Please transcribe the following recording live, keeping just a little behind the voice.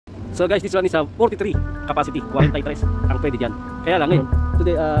So guys, this one is a 43 capacity, 43 ang pwede dyan. Kaya lang ngayon,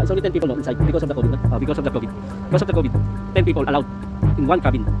 today, it's only 10 people no, inside because of the COVID. Because of the COVID, 10 people allowed in one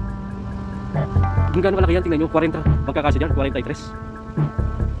cabin. Kung gaano kalaki yan, tingnan nyo, 40 magkakasya dyan, 43.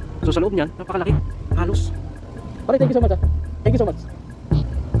 So sa loob niyan, napakalaki, halos. Pare, thank you so much. Thank you so much.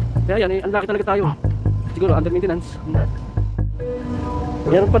 Kaya yan, ang laki talaga tayo. Siguro under maintenance.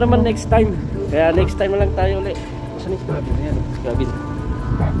 Meron pa naman next time. Kaya next time na lang tayo ulit. Saan yung cabin na yan? Cabin.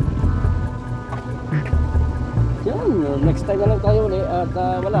 Yan, next time na lang tayo ulit. At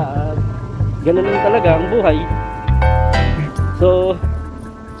wala, ganun lang talaga ang buhay. So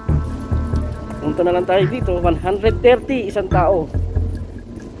punta na lang tayo dito. 130 isang tao.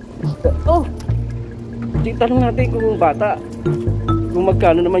 Oh, tanong natin kung bata, kung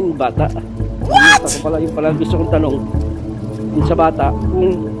magkano naman yung bata. What? Ako pala yung pala gusto kong tanong yung sa bata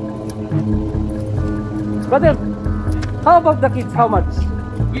kung brother, how about the kids? How much?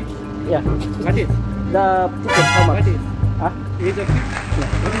 Kids? Yeah. What is? The ticket, how much? What is? Huh? Age of kids? Yeah.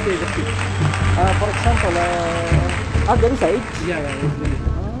 What is the age of kids? For example, there is age? Yeah, yeah.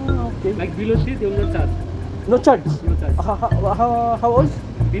 Okay. Like below 3, they will not charge. No charge? No charge. How old?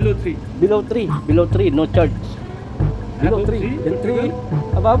 Below 3. Below 3. Below 3, no charge. Below Above 3. 3, Then 3,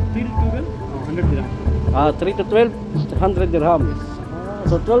 above? 3 to 12, 100 dirham. 3 to 12, 100 dirhams.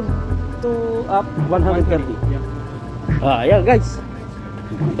 So 12 to up, 130. Yeah. Yeah guys.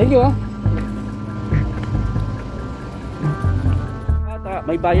 Thank you Bata,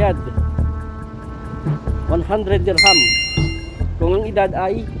 may bayad. 100 dirham. Kung ang edad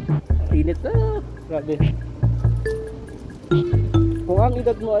ay init na. Grabe. Kung ang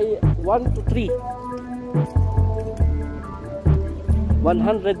edad mo ay 1 to 3,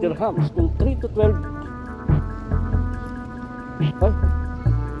 100 dirhams. Kung 3 to 12,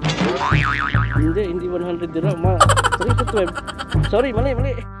 ay, hindi 100 dirham. 3 to 12. Sorry, mali.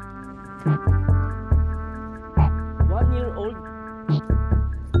 1 year old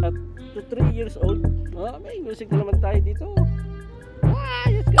at to 3 years old. May music na naman tayo dito.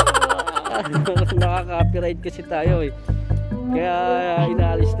 Yes go! Nakaka-copyright kasi tayo eh. Kaya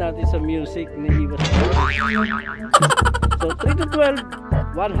inaalis natin sa music na iwas. So 3 to 12,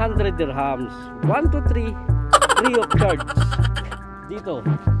 100 dirhams. 1 to 3, free of charge. Dito.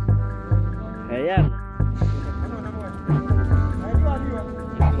 Ayan.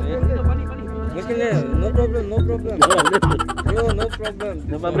 Okay, no problem. Yo, no problem.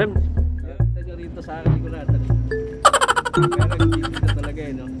 No problem. Kita nyo rito sa akin ko lahat. Kaya nag-TV na talaga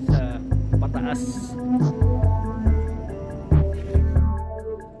eh, no? Sa pataas.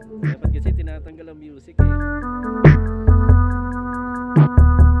 Dapat kasi tinatanggal ang music eh.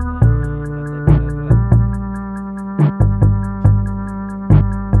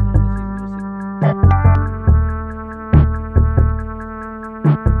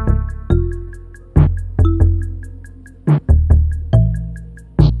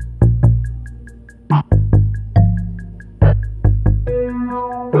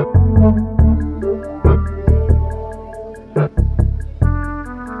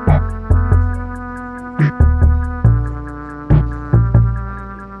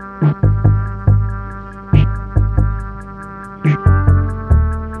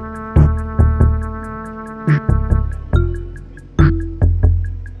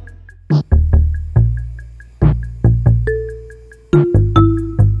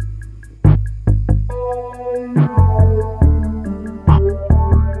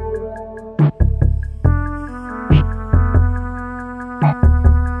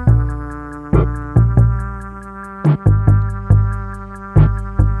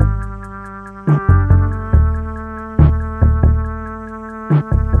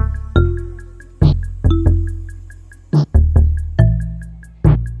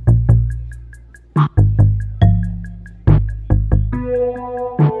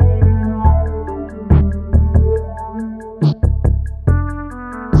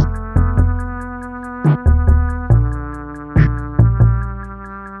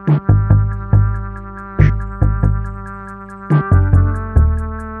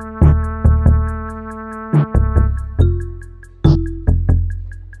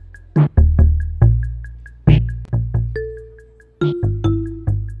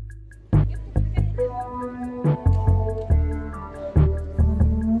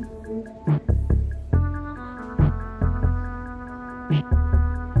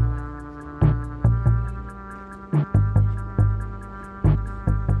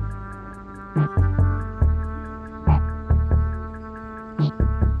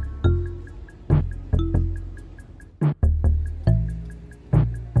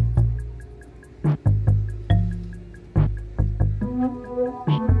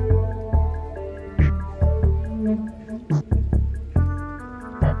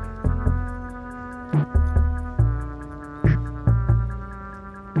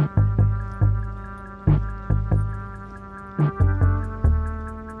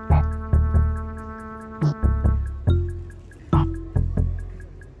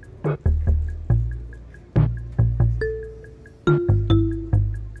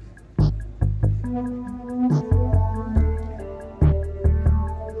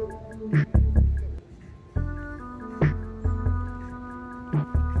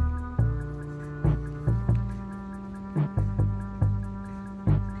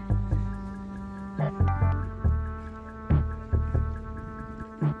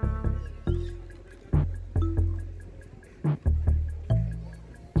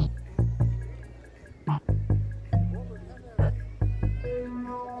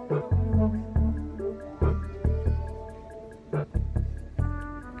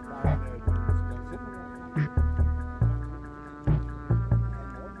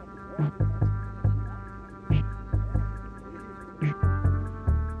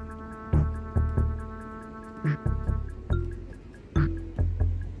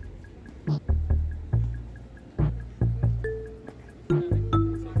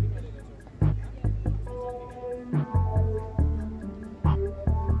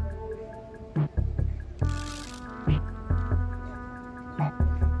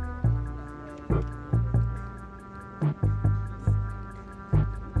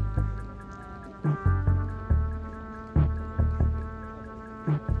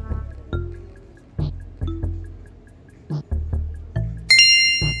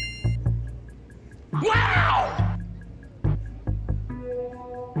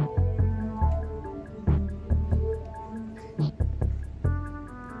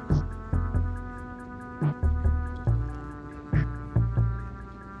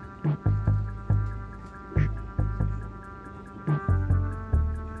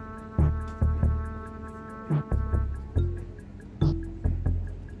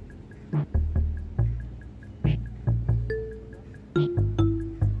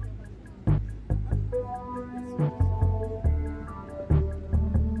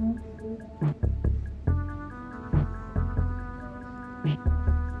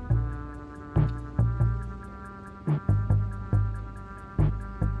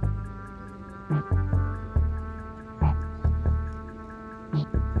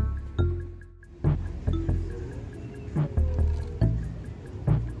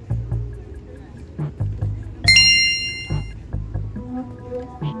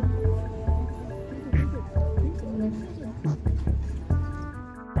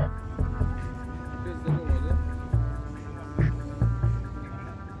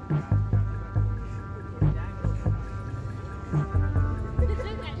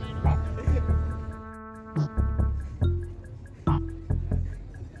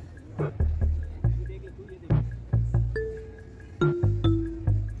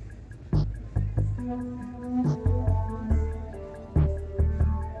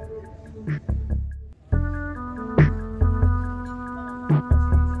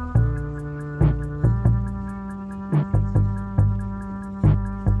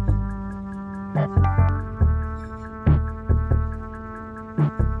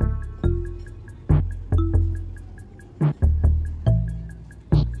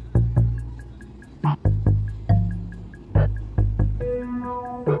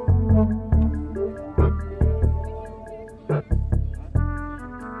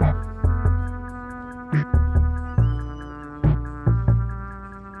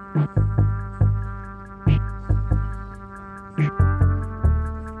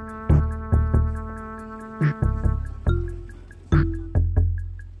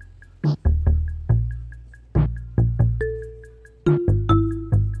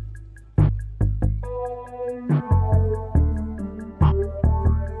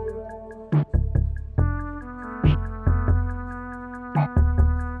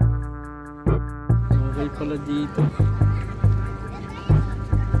 pala dito.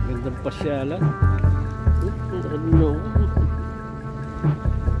 Gandang pasyalan. Ano?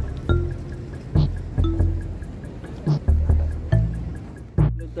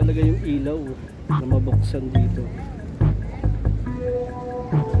 Talaga yung ilaw na mabuksan dito.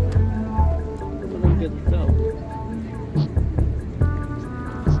 Ang ganda.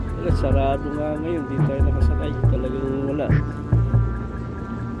 Sarado nga ngayon, di tayo nakasakay, talagang wala.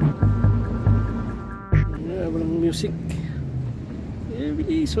 Walang music.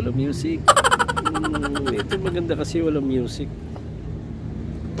 Bilis, walang music. Ito maganda kasi walang music.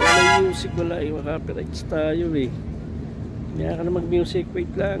 Walang music, wala eh, makapirights tayo eh. Kaya ka na mag music, wait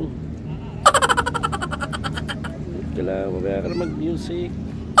lang. Kaya ka na mag music.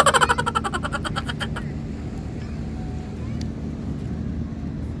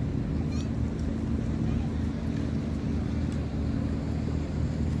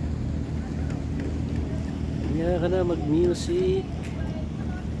 Kaya ka na mag-music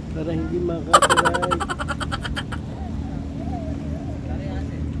para hindi makaka-copyright.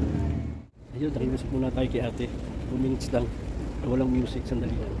 Ayun, nakimusik muna tayo kay ate. 2 minutes lang. Walang music,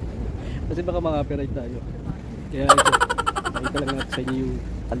 sandali. Kasi baka mga-copyright tayo. Kaya ito, ito lang natin sa inyo yung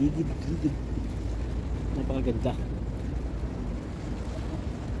paligid. Napakaganda.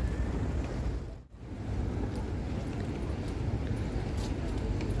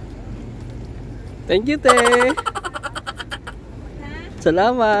 Thank you, te.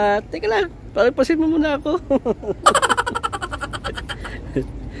 Salamat. Teka lang, palapasin mo muna ako.